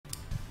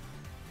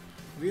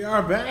We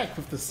are back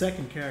with the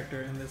second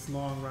character in this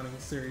long-running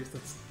series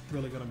that's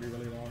really going to be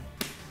really long.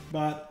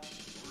 But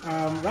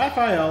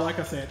Raphael, like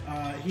I said,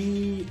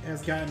 he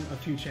has gotten a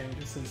few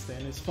changes since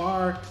then. His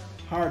far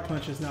hard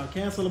punch is now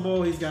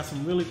cancelable. He's got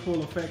some really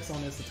cool effects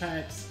on his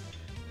attacks.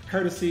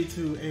 Courtesy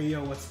to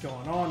Ayo, what's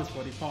going on is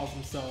what he calls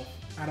himself.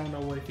 I don't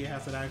know if he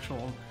has an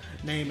actual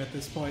name at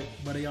this point,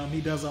 but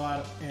he does a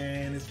lot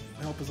and his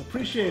help is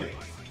appreciated.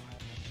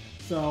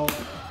 So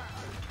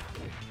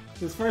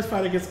his first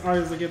fight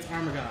is against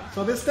M.U.G.E.N.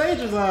 So this stage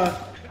is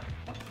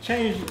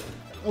changed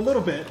a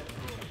little bit.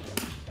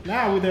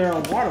 Now there are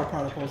water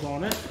particles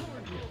on it,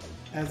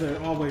 as there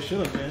always should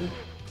have been.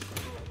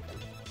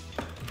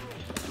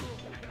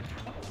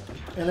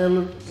 And it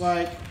looked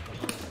like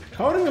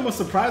coding them was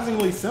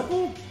surprisingly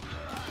simple.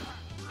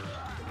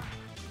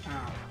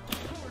 Ow.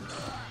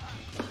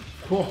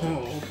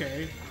 Whoa,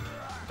 okay.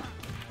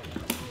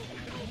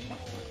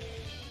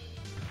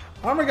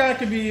 M.U.G.E.N.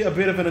 can be a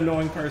bit of an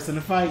annoying person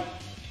to fight.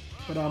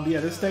 But yeah,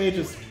 this stage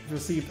has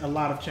received a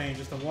lot of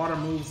changes. The water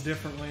moves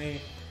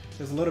differently.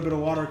 There's a little bit of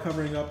water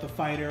covering up the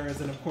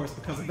fighters, and of course,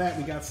 because of that,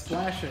 we got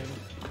splashing,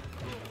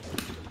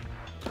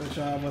 which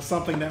was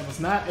something that was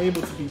not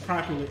able to be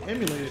properly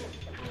emulated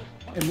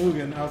in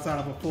M.U.G.E.N. outside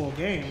of a full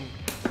game.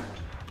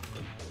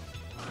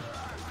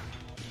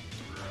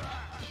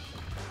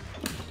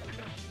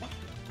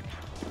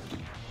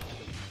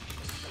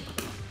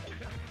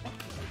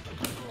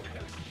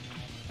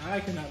 I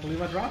cannot believe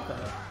I dropped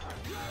that.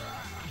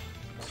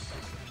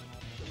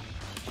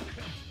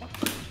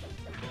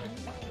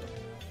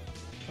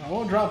 I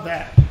won't drop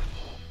that.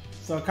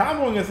 So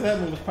comboing his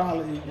head was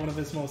probably one of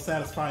his most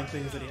satisfying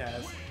things that he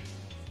has.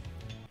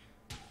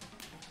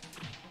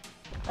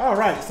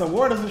 Alright, so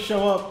War doesn't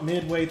show up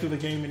midway through the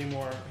game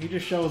anymore. He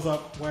just shows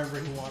up wherever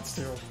he wants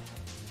to.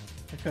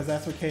 Because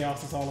that's what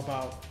Chaos is all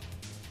about.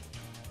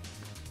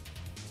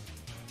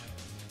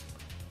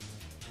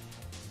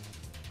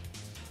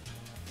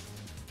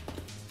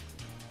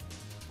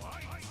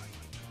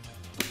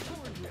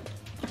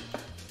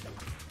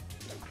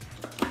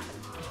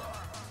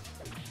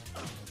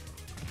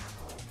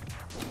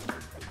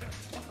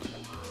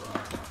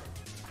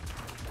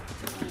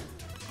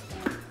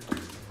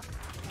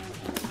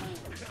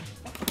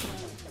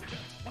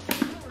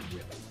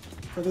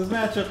 So this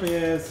matchup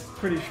is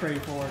pretty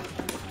straightforward.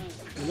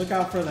 You look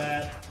out for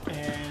that,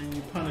 and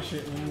you punish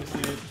it when you see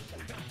it.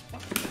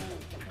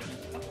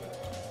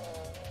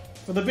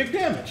 For the big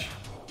damage,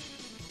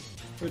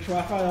 which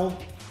Raphael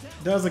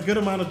does a good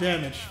amount of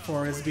damage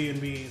for his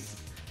B&Bs.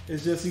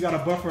 It's just you gotta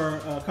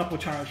buffer a couple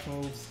charge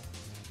moves,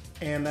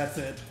 and that's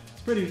it.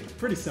 It's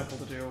pretty simple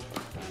to do.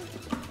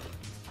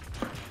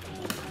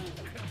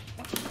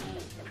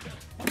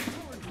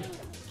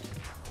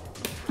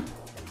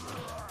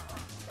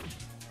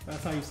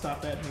 That's how you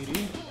stop that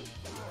meaty.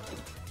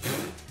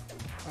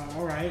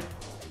 Alright.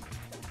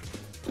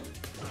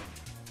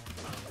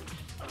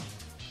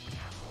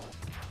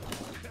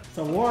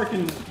 So War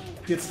can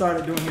get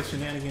started doing his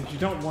shenanigans. You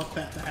don't want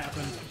that to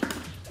happen.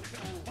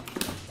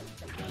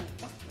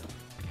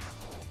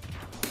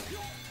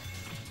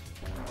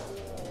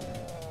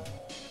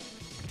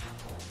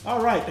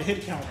 Alright, the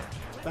hit counter.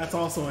 That's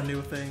also a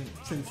new thing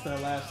since the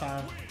last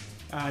time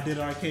I did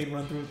an arcade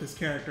run through with this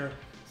character.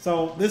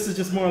 So this is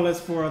just more or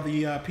less for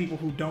the people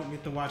who don't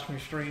get to watch me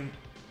stream,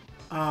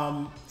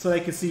 so they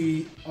can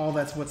see all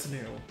that's what's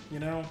new, you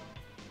know?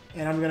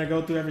 And I'm gonna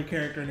go through every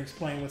character and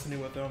explain what's new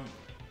with them.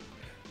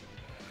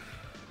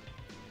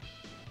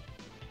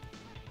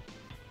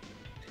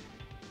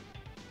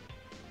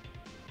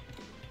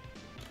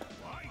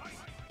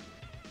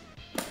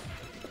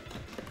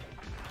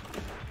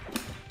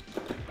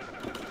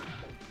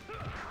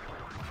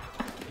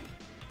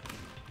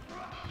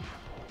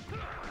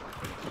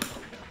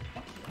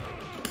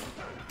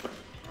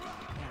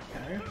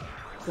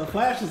 So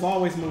Flash is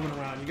always moving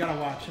around. You gotta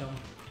watch him.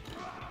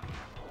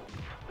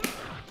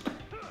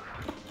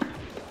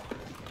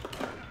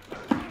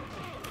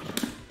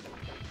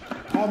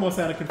 I almost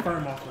had to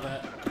confirm off of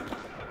that.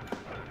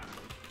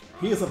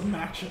 He is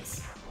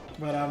obnoxious,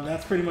 but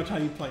that's pretty much how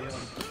you play him.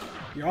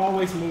 You're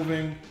always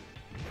moving,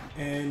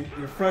 and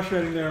you're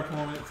frustrating their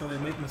opponent so they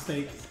make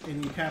mistakes,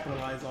 and you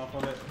capitalize off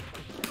of it.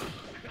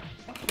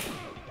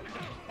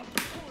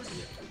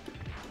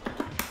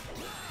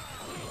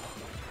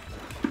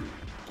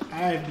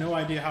 I have no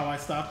idea how I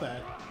stopped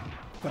that,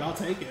 but I'll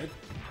take it.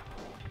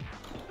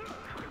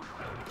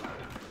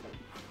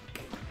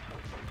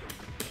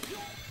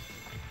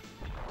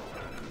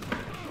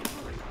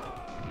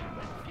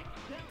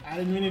 I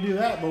didn't mean to do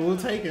that, but we'll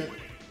take it.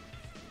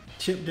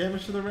 Chip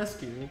damage to the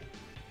rescue.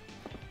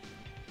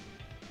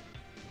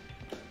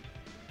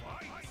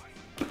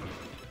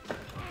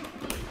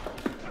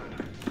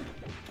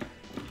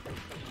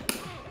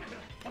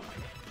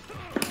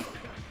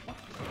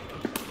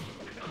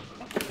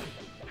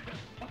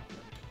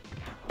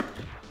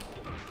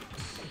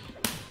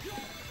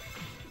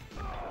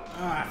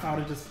 If I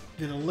would have just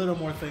did a little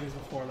more things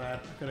before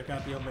that, I could have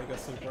got the Omega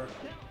Super.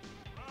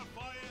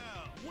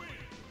 Raphael, win.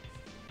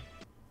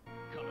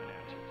 Coming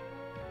at you.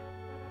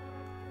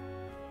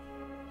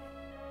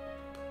 「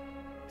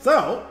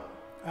So,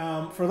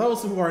 for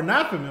those who are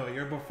not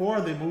familiar,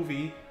 before the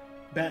movie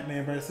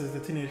Batman versus the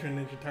Teenage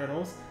Mutant Ninja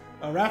Turtles,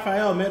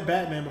 Raphael met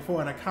Batman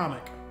before in a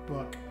comic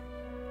book.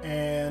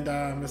 And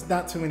there's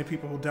not too many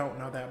people who don't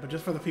know that, but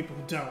just for the people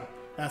who don't,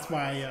 that's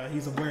why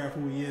he's aware of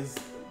who he is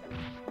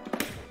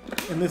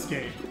in this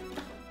game.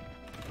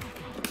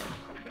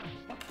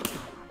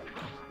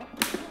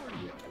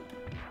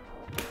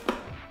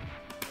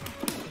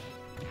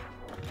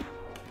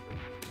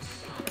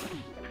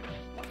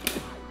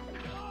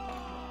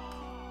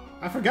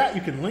 I forgot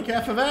you can link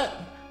after that,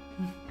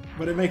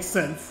 but it makes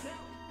sense.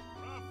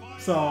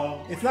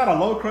 So, it's not a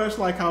low crush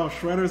like how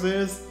Shredder's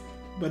is,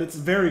 but it's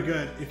very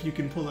good if you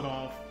can pull it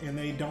off, and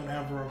they don't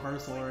have a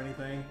reversal or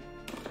anything.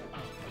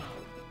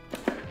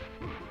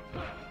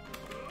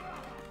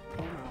 Oh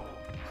no.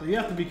 So you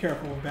have to be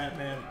careful with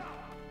Batman,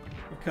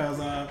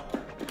 because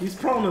he's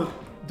prone to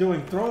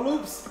doing throw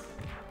loops,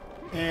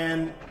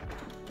 and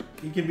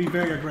he can be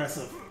very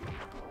aggressive,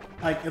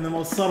 like in the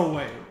most subtle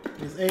way.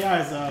 His AI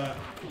is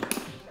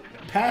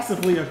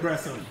passively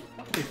aggressive,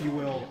 if you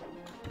will.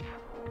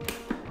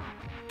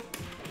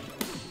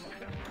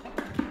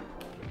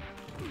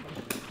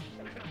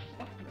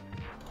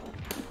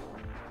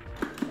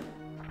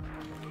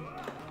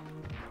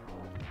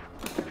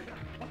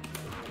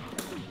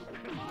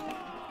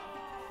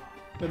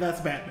 But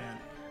that's Batman.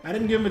 I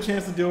didn't give him a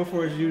chance to do it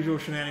for his usual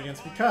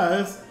shenanigans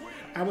because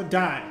I would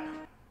die.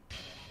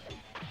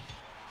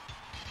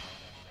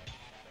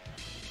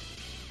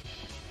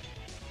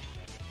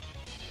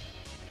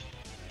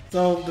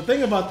 So the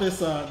thing about this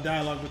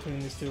dialogue between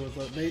these two is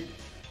that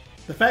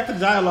the fact that the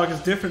dialogue is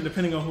different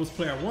depending on who's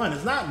player one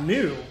is not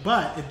new,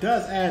 but it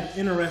does add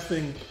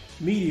interesting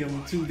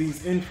medium to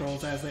these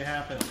intros as they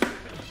happen.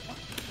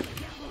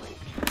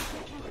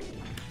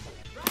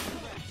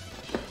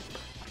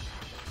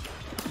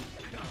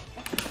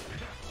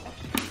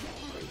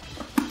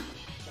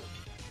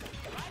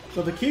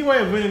 So the key way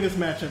of winning this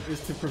matchup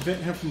is to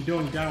prevent him from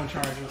doing down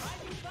charges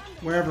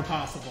wherever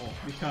possible,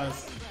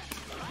 because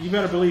you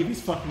better believe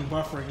he's fucking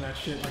buffering that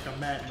shit like a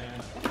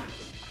madman.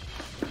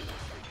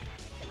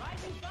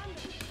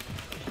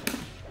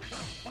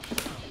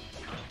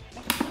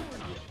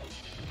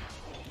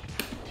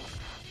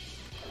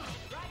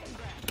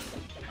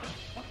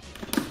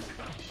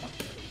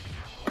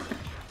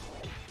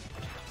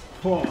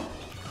 Cool.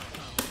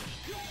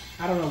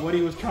 I don't know what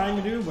he was trying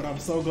to do, but I'm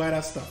so glad I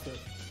stuffed it.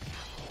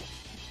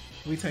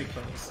 We take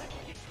those.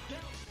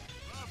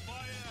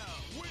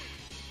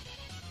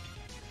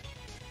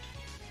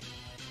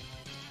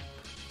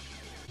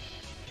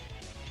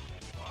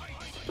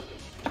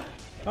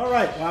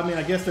 Alright, well I mean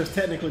I guess there's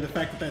technically the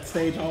fact that that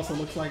stage also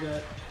looks like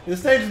a... The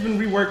stage has been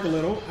reworked a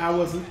little.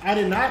 I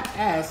did not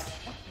ask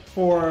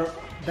for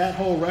that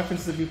whole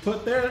reference to be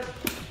put there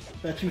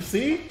that you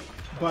see,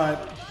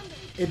 but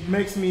it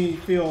makes me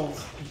feel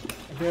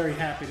very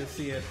happy to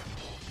see it.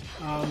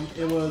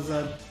 It was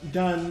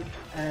done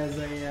as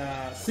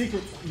a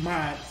secret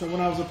mod, so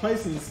when I was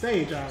replacing the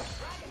stage out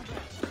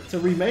to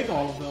remake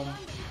all of them,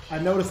 I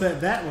noticed that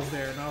that was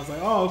there, and I was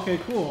like, oh, okay,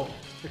 cool.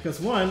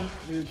 Because one,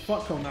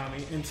 fuck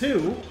Konami, and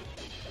two,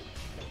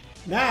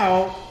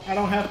 now I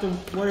don't have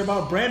to worry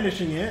about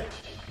brandishing it.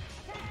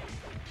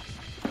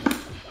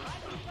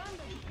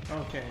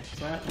 Okay,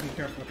 so I have to be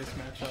careful with this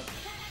matchup.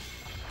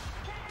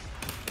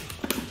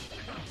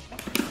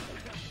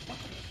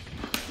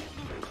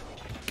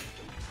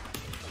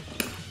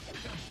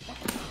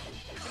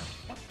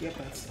 Yep,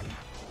 that's stun.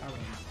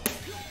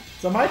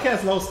 So Mike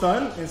has low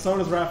stun, and so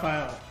does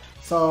Raphael.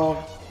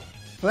 So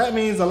that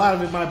means a lot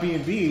of it might be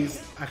in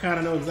Bs. I kind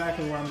of know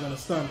exactly where I'm going to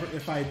stun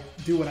if I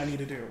do what I need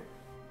to do.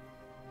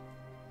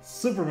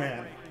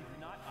 Superman.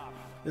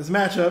 This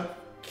matchup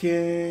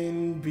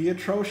can be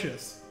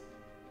atrocious.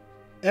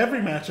 Every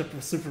matchup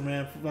with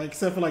Superman, like,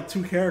 except for like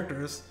two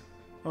characters,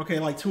 okay,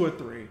 like 2 or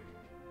 3,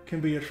 can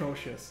be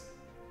atrocious.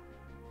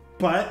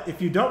 But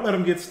if you don't let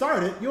him get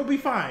started, you'll be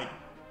fine.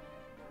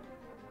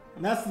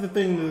 And that's the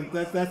thing.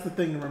 That's the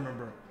thing to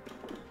remember.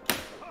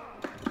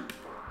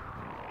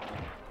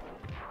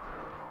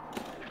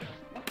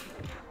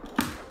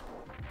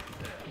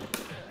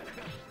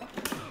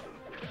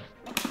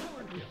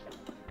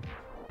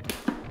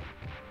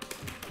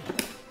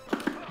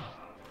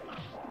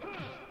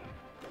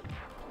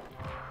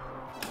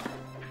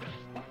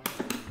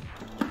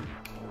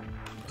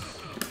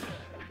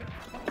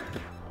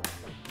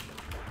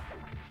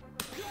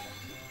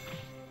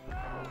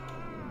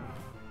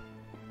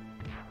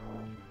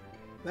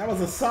 That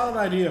was a solid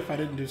idea if I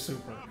didn't do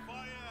super.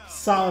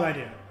 Solid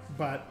idea,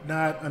 but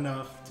not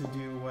enough to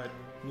do what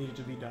needed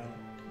to be done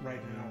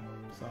right now.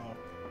 So.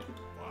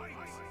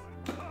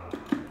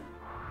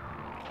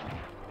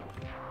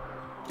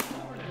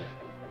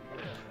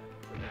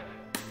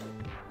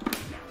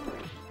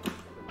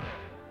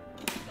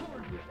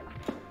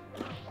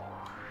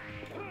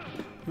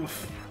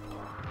 Oof.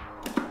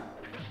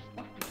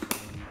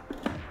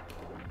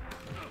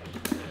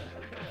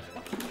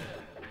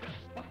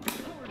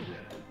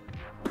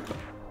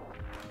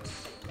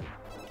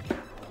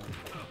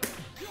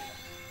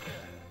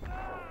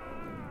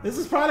 This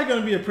is probably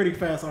going to be a pretty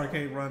fast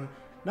arcade run.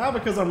 Not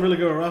because I'm really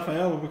good at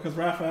Raphael, but because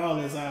Raphael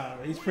is,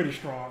 he's pretty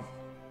strong.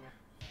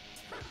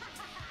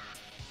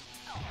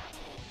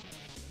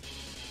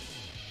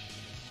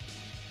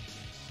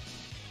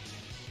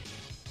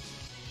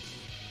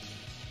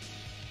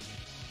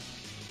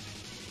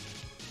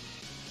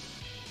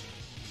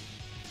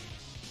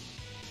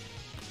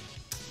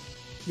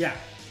 Yeah.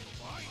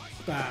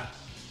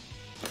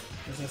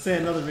 As I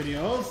said in other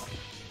videos,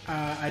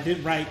 I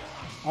did write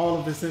all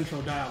of this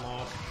intro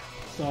dialogue.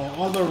 So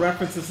all the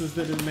references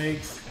that it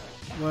makes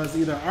was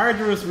either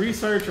arduous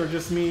research or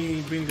just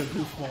me being a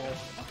goofball.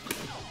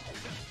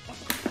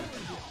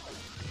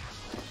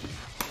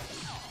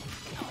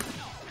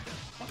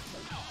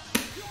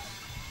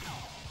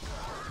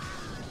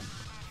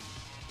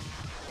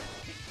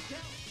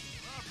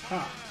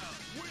 Huh.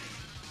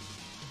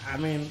 I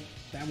mean,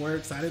 that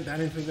works. I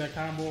didn't think that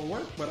combo would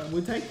work, but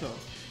we take those.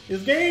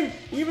 This game,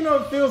 even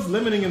though it feels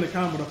limiting in the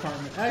combo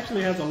department,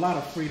 actually has a lot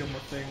of freedom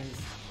with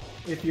things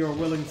if you're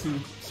willing to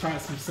try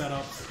some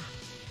setups.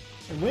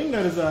 And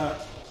Wingnut is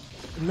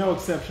no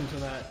exception to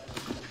that.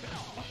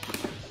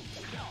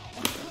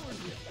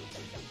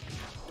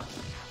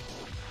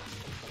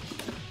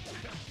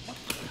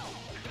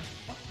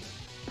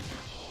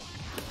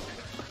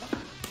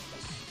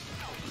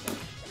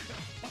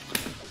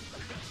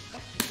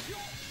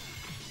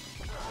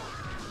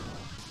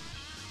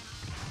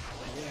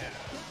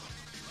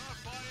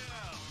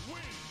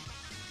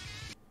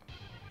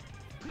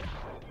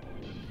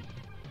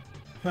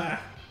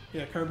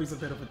 Yeah, Kirby's a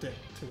bit of a dick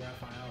to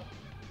Raphael.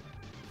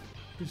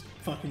 Just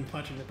fucking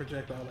punching the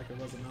projectile like it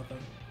wasn't nothing.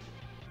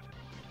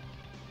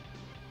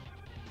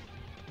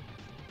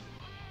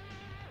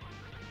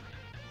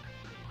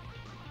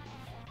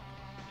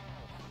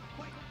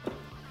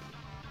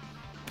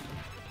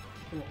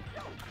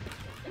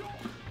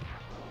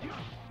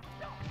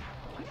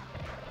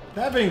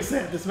 That being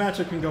said, this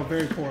matchup can go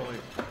very poorly.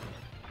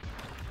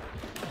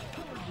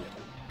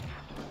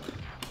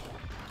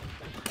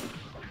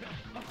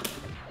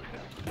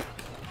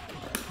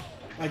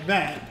 Like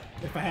that,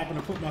 if I happen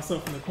to put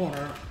myself in the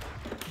corner.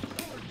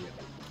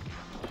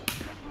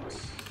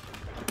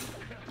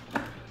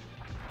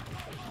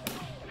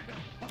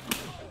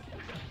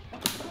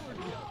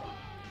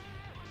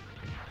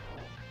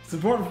 It's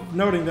important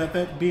noting that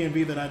that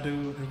B&B that I do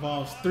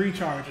involves 3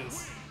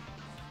 charges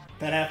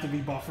that have to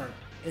be buffered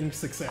in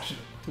succession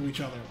to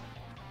each other.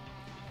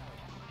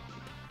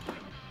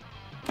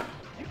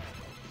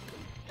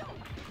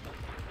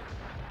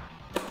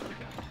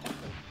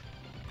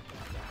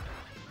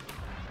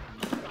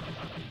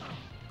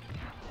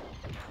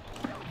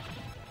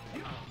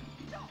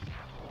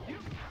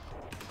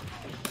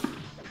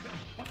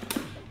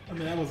 I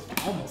mean, that was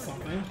almost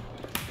something.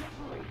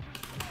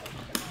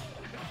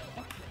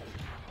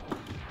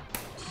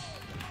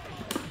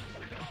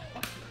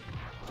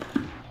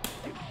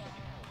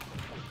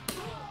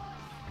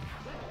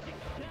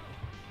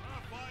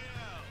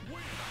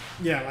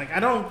 Yeah, like, I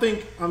don't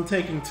think I'm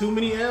taking too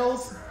many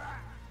L's.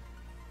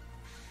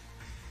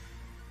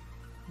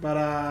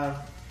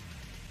 But,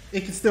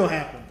 it can still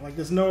happen. Like,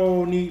 there's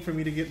no need for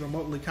me to get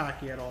remotely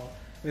cocky at all.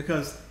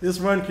 Because this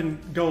run can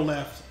go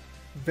left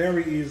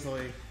very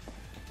easily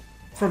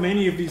from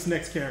any of these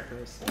next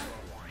characters.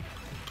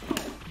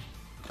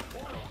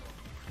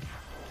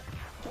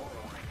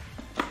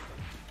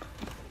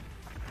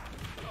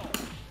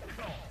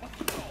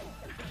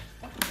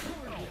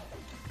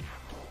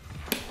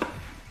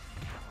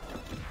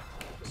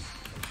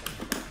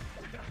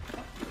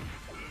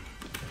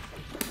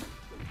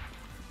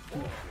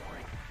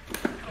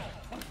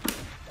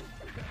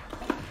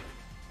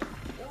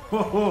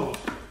 Whoa,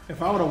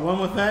 if I would have won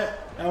with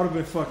that, that would have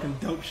been fucking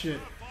dope shit.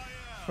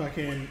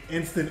 Fucking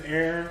instant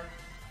air,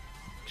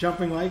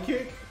 jumping light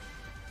kick.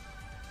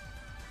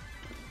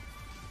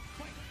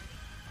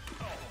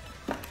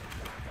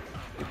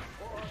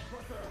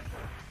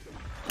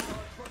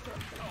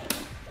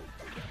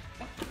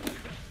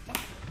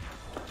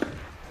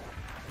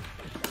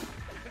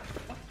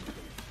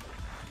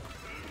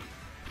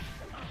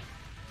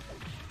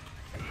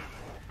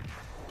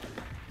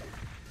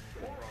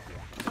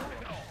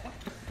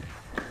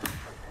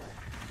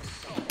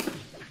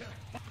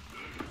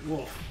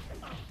 Wolf.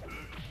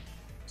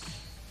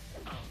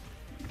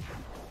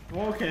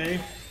 Okay.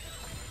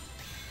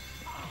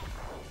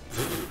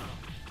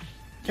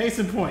 Case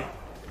in point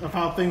of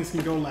how things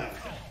can go left.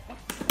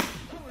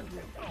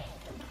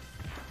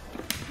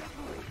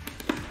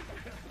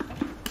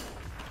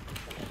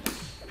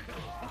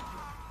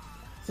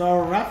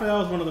 So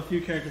Raphael is one of the few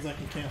characters that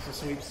can cancel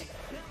sweeps.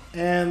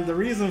 And the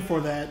reason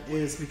for that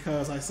is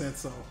because I said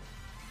so.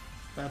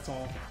 That's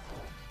all.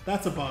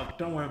 That's a bug.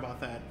 Don't worry about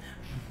that.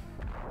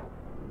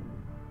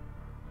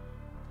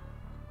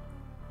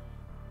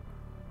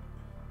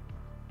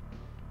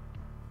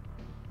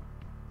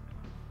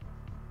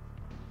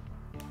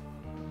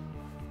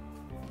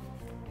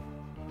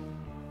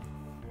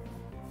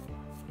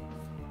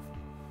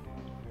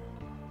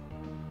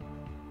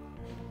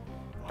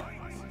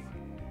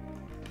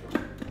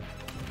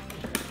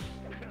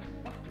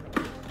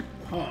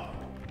 Huh.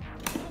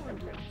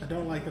 I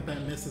don't like that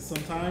that misses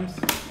sometimes.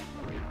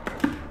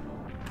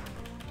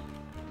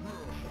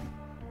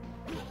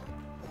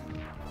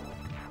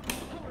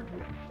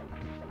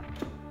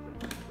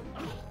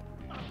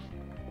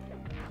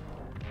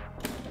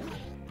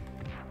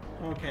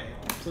 Okay,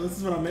 so this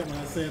is what I meant when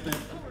I said that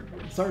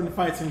certain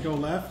fights can go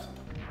left,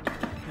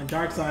 and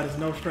Darkseid is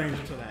no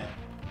stranger to that.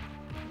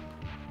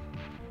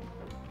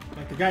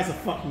 Like, the guy's a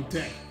fucking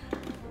dick.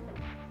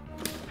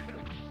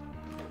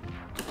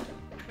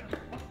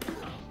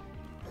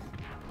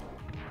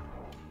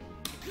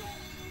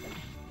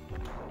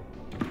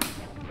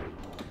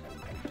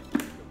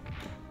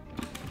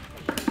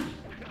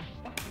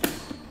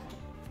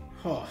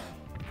 Huh.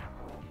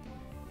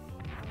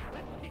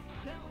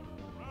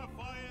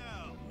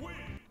 Raphael, win.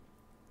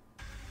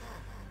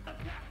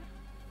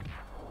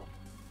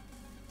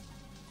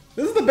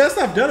 This is the best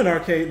I've done in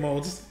arcade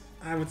modes,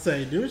 I would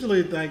say.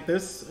 Usually, like,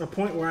 there's a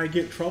point where I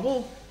get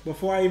trouble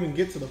before I even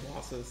get to the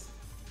bosses.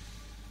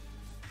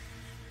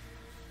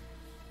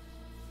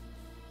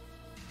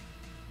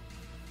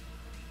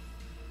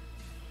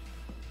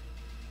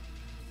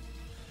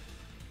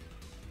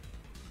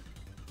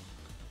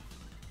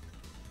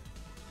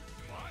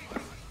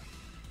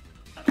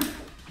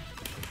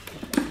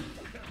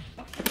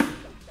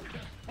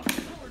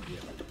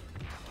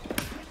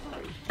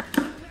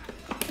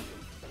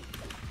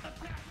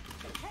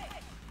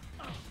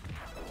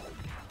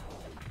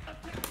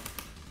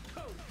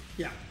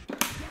 Yeah,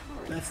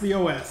 that's the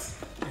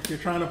OS. If you're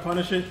trying to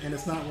punish it and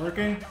it's not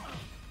working,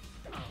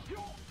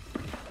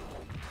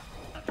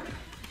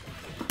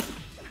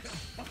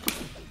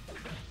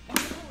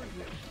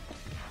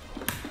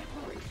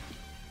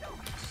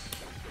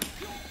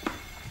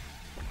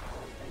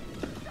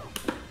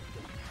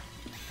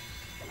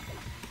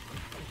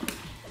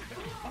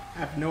 I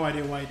have no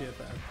idea why he did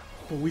that,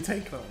 but we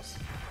take those.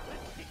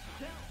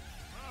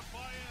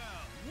 Raphael,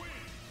 win.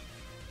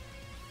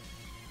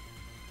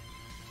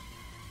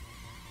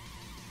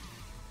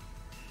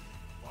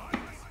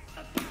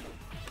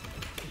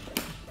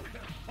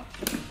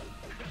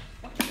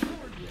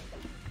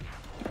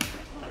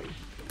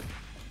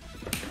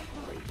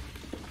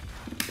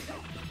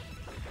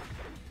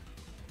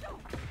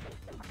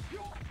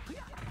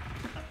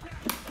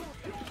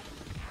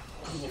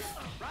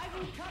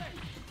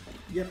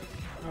 Yep.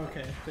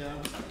 Okay, that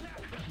was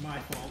my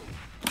fault.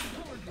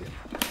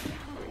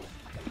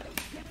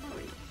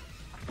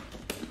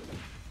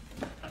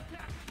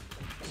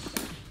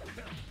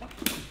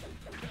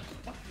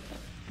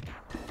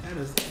 That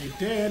is a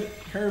dead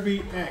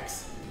Kirby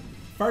X.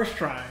 First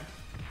try.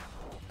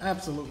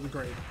 Absolutely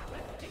great.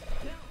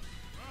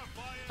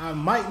 I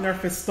might nerf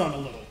his stun a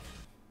little.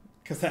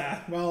 Because,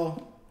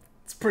 well,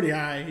 it's pretty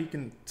high. He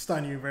can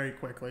stun you very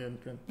quickly.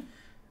 And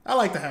I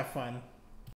like to have fun.